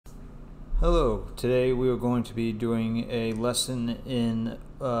Hello, today we are going to be doing a lesson in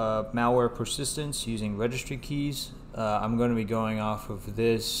malware persistence using registry keys. I'm going to be going off of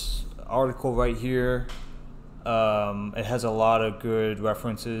this article right here. It has a lot of good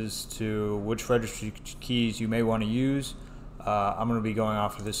references to which registry keys you may want to use. I'm going to be going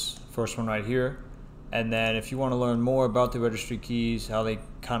off of this first one right here. And then if you want to learn more about the registry keys, how they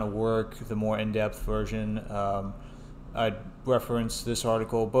kind of work, the more in-depth version, I'd reference this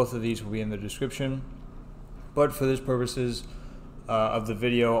article. Both of these will be in the description. But for this purposes of the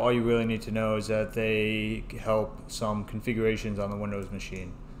video, all you really need to know is that they help some configurations on the Windows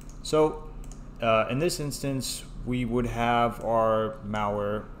machine. So in this instance, we would have our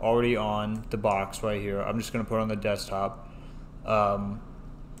malware already on the box right here. I'm just going to put it on the desktop.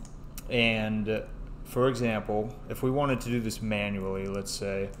 And for example, if we wanted to do this manually, let's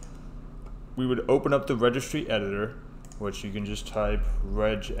say, we would open up the registry editor, which you can just type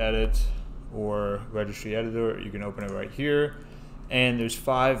regedit or registry editor. You can open it right here, and there's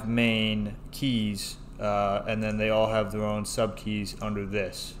 5 main keys, and then they all have their own subkeys under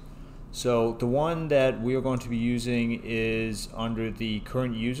this. So the one that we are going to be using is under the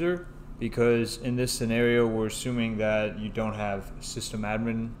current user, because in this scenario we're assuming that you don't have system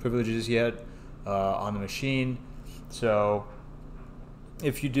admin privileges yet on the machine. So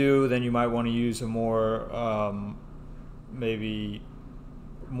if you do, then you might want to use a more maybe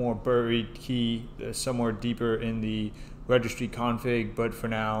more buried key somewhere deeper in the registry config, but for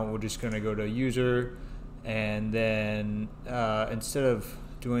now we're just going to go to user, and then instead of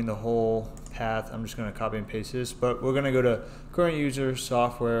doing the whole path, I'm just going to copy and paste this, but we're going to go to current user,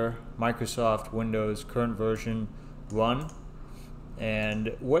 software, Microsoft, Windows, current version, run.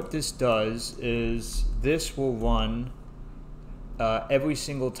 And what this does is this will run every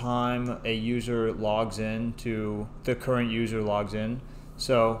single time a user logs in to the current user logs in.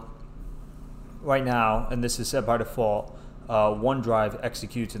 So right now, and this is set by default, OneDrive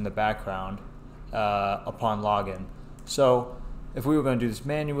executes in the background upon login. So if we were going to do this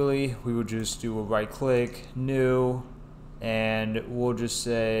manually, we would just do a right click, new, and we'll just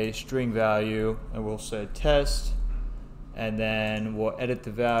say string value, and we'll say test, and then we'll edit the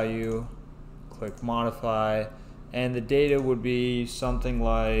value, click modify, and the data would be something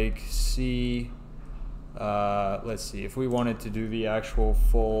like C. Let's see, if we wanted to do the actual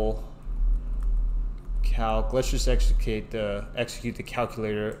full calc, let's just execute the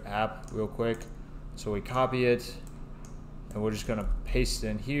calculator app real quick. So we copy it, and we're just going to paste it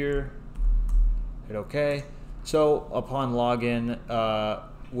in here, hit OK. So upon login,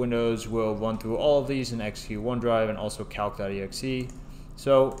 Windows will run through all of these and execute OneDrive and also calc.exe.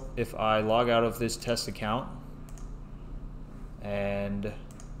 So if I log out of this test account and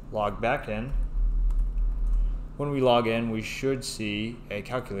log back in, when we log in, we should see a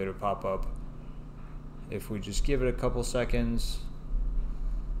calculator pop up. If we just give it a couple seconds,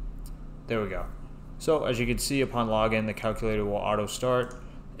 there we go. So as you can see, upon login, the calculator will auto start,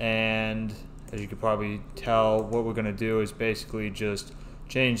 and as you can probably tell, what we're going to do is basically just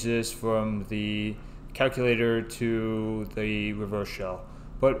change this from the calculator to the reverse shell.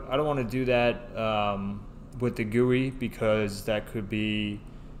 But I don't want to do that with the GUI, because that could be,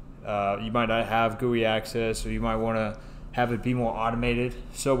 you might not have GUI access, or you might want to have it be more automated.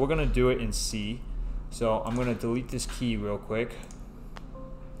 So we're going to do it in C. So I'm going to delete this key real quick,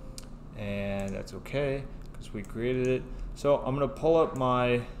 and that's okay because we created it. So I'm going to pull up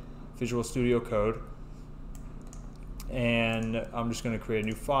my Visual Studio Code, and I'm just going to create a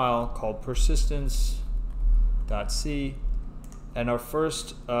new file called persistence.c. And our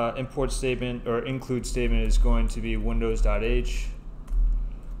first import statement or include statement is going to be windows.h,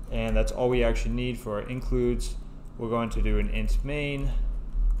 and that's all we actually need for our includes. We're going to do an int main,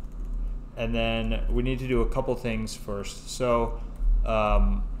 and then we need to do a couple things first. So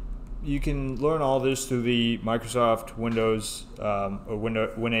you can learn all this through the Microsoft Windows or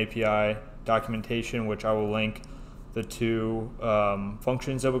WinAPI documentation, which I will link the 2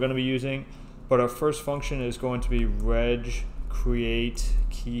 functions that we're going to be using. But our first function is going to be reg create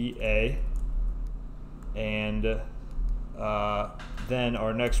key A, and then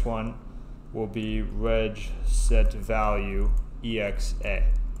our next one will be reg set value exa.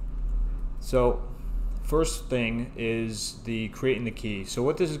 So first thing is the creating the key. So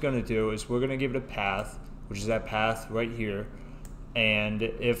what this is going to do is we're going to give it a path, which is that path right here, and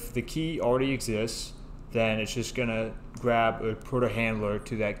if the key already exists, then it's just going to grab or put a handler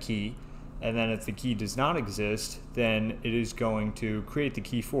to that key. And then if the key does not exist, then it is going to create the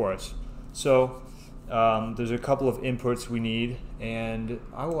key for us. So there's a couple of inputs we need, and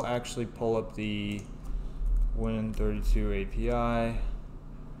I will actually pull up the Win32 API.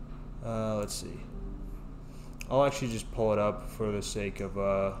 Let's see. I'll actually just pull it up for the sake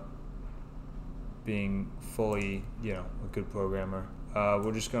of being fully, a good programmer.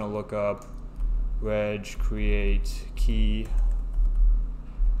 We're just going to look up reg create key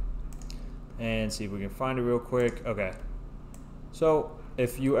and see if we can find it real quick. Okay. So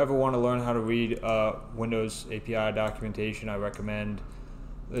if you ever want to learn how to read Windows API documentation, I recommend.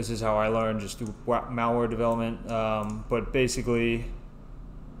 This is how I learned, just through malware development. But basically,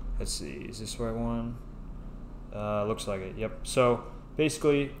 let's see, is this the right one? Looks like it, yep. So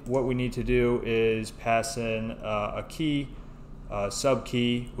basically what we need to do is pass in a key, sub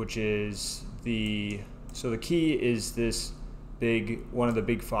key, which is the key is this one of the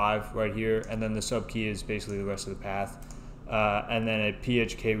big five right here, and then the sub key is basically the rest of the path, and then a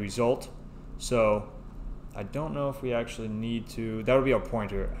PHK result. So I don't know if we actually need to, that would be our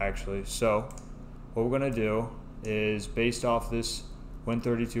pointer actually. So what we're gonna do is, based off this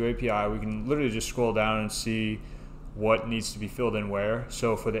Win32 API, we can literally just scroll down and see what needs to be filled in where.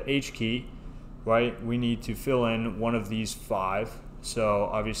 So for the H key, right, we need to fill in one of these five. So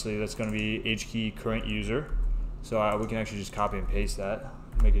obviously that's going to be H key current user. So we can actually just copy and paste that,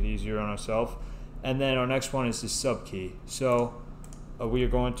 make it easier on ourselves. And then our next one is the sub key. So we are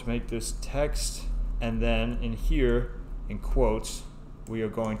going to make this text, and then in here, in quotes, we are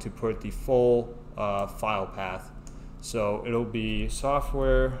going to put the full file path. So it'll be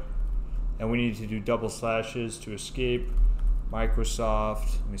software, and we need to do double slashes to escape.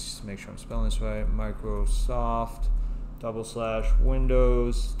 Microsoft, let me just make sure I'm spelling this right. Microsoft, /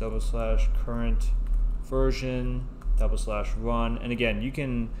 Windows, / current version, / run. And again, you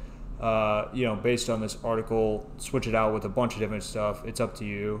can, based on this article, switch it out with a bunch of different stuff. It's up to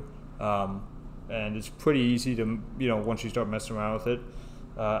you. And it's pretty easy to, once you start messing around with it.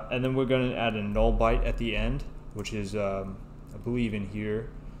 And then we're going to add a null byte at the end, which is, I believe, in here.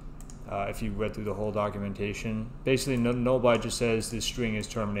 If you read through the whole documentation, basically null byte just says this string is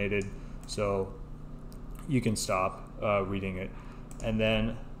terminated, so you can stop reading it. And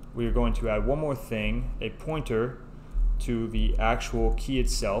then we are going to add one more thing, a pointer to the actual key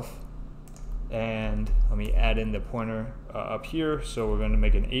itself. And let me add in the pointer up here. So we're going to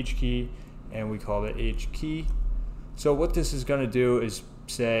make an H key, and we call it H key. So what this is going to do is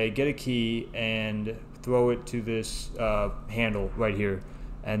say get a key and throw it to this handle right here.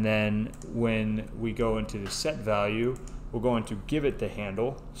 And then when we go into the set value, we're going to give it the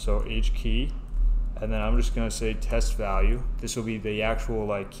handle, so H key, and then I'm just going to say test value. This will be the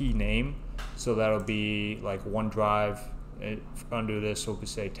actual key name, so that'll be like OneDrive. Under this we'll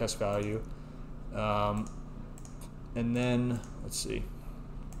say test value, and then let's see.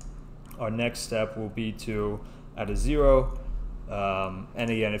 Our next step will be to add a 0, and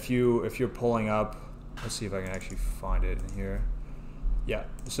again, if you're pulling up, let's see if I can actually find it in here. Yeah,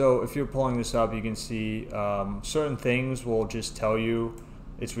 so if you're pulling this up, you can see certain things will just tell you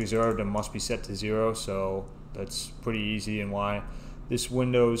it's reserved and must be set to 0, so that's pretty easy, and why this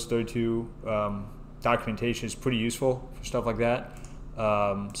Windows 32 documentation is pretty useful for stuff like that.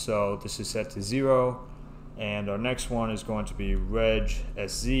 So this is set to 0, and our next one is going to be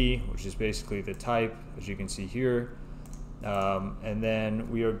reg.sz, which is basically the type, as you can see here. And then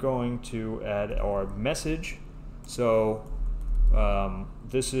we are going to add our message. So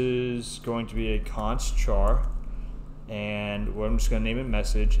this is going to be a const char, and I'm just going to name it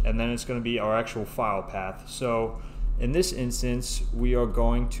message, and then it's going to be our actual file path. So in this instance, we are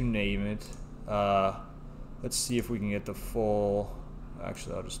going to name it, let's see if we can get the full,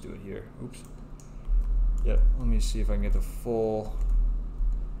 actually I'll just do it here, oops. Yep, let me see if I can get the full,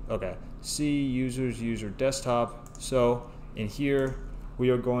 okay, C users, user desktop. So in here, we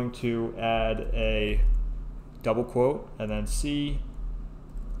are going to add a double quote, and then C,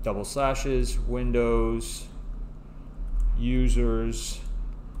 / Windows, users,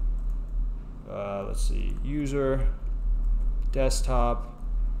 let's see, user, desktop,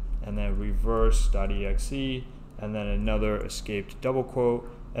 and then reverse.exe, and then another escaped double quote,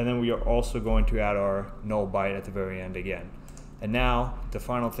 and then we are also going to add our null byte at the very end again. And now the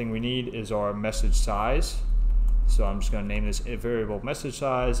final thing we need is our message size. So I'm just going to name this variable message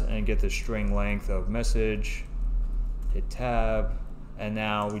size and get the string length of message, hit tab, and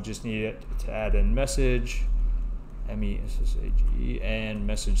now we just need it to add in message, MESSAGE, and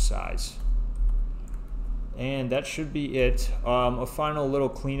message size. And that should be it. A final little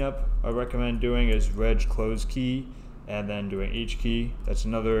cleanup I recommend doing is reg close key, and then doing H key. That's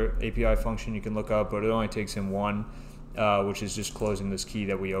another API function you can look up, but it only takes in one, which is just closing this key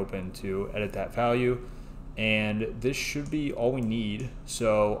that we opened to edit that value. And this should be all we need.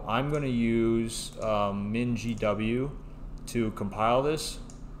 So I'm going to use mingw to compile this.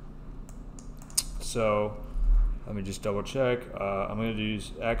 So let me just double check. I'm going to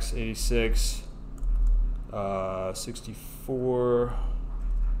use x86 64,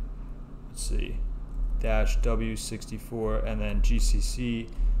 let's see, -w64, and then gcc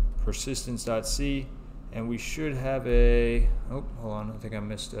persistence.c, and we should have a, oh, hold on, I think I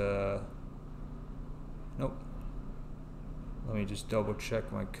missed nope. Let me just double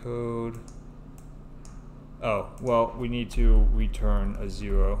check my code. Oh, well, we need to return a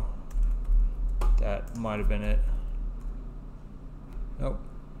 0. That might have been it. Nope.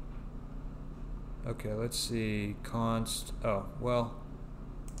 Okay, let's see. Const. Oh, well,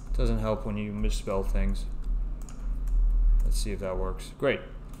 it doesn't help when you misspell things. Let's see if that works. Great.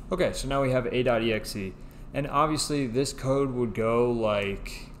 Okay, so now we have a.exe. And obviously, this code would go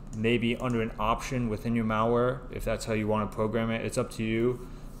like maybe under an option within your malware if that's how you want to program it. It's up to you.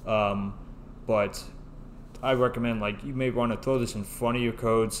 But I recommend, like, you may want to throw this in front of your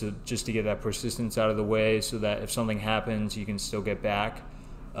code so just to get that persistence out of the way, so that if something happens, you can still get back.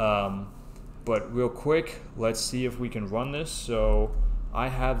 But real quick, let's see if we can run this. So I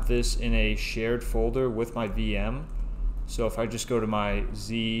have this in a shared folder with my VM. So if I just go to my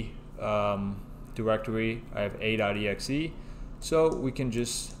Z directory, I have a.exe. So we can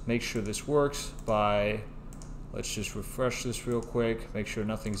just make sure this works by, let's just refresh this real quick, make sure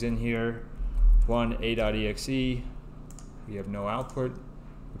nothing's in here. Run a.exe. We have no output,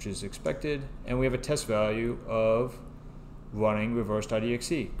 which is expected, and we have a test value of running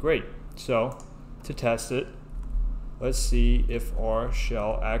reverse.exe. Great. So to test it, let's see if our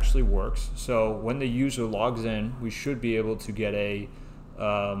shell actually works. So when the user logs in, we should be able to get a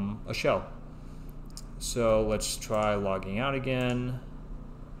shell. So let's try logging out again.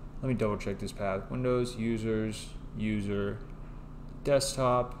 Let me double check this path. Windows, users, user,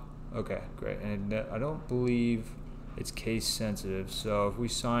 desktop. Okay, great. And I don't believe it's case sensitive. So if we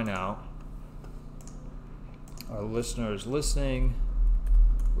sign out, our listener is listening.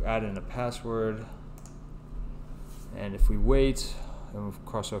 We add in a password. And if we wait and we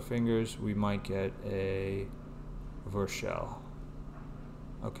cross our fingers, we might get a reverse shell.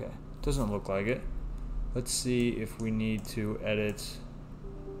 Okay, doesn't look like it. Let's see if we need to edit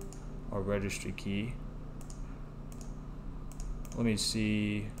our registry key. Let me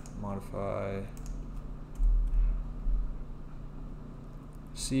see, modify.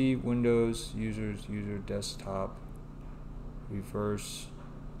 C, Windows, users, user, desktop, reverse.exe.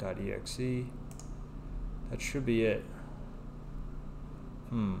 That should be it.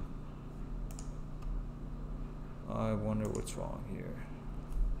 I wonder what's wrong here.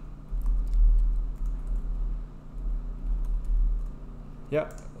 Yeah,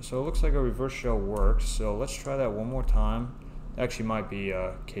 so it looks like a reverse shell works. So let's try that one more time. It actually might be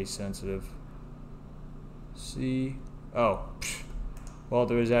case sensitive. See, oh, well,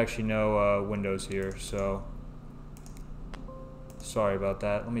 there is actually no Windows here, so sorry about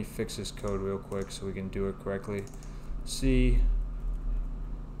that. Let me fix this code real quick so we can do it correctly. C,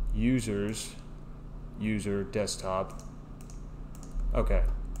 users, user, desktop. Okay,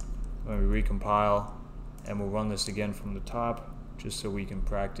 let me recompile, and we'll run this again from the top, just so we can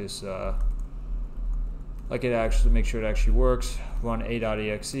practice like it actually, make sure it actually works. Run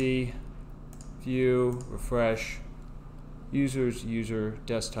a.exe, view, refresh, users, user,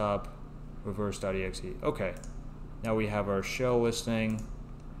 desktop, reverse.exe. Okay, now we have our shell listing.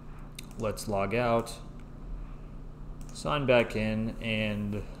 Let's log out, sign back in,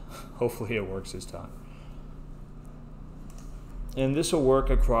 and hopefully it works this time. And this will work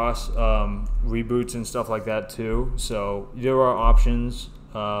across reboots and stuff like that too. So there are options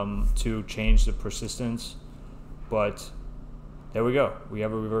to change the persistence, but there we go. We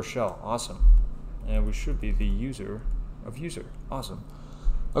have a reverse shell. Awesome. And we should be the user of user. Awesome.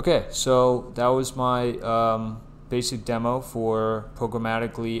 Okay, so that was my basic demo for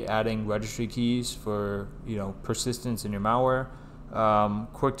programmatically adding registry keys for, you know, persistence in your malware.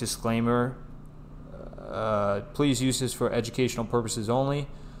 Quick disclaimer. Please use this for educational purposes only.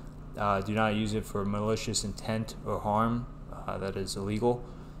 Do not use it for malicious intent or harm. That is illegal.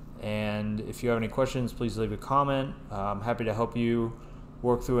 And if you have any questions, please leave a comment. I'm happy to help you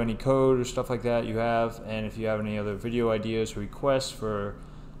work through any code or stuff like that you have. And if you have any other video ideas or requests for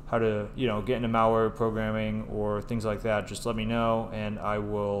how to, you know, get into malware programming or things like that, just let me know, and I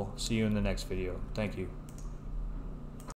will see you in the next video. Thank you.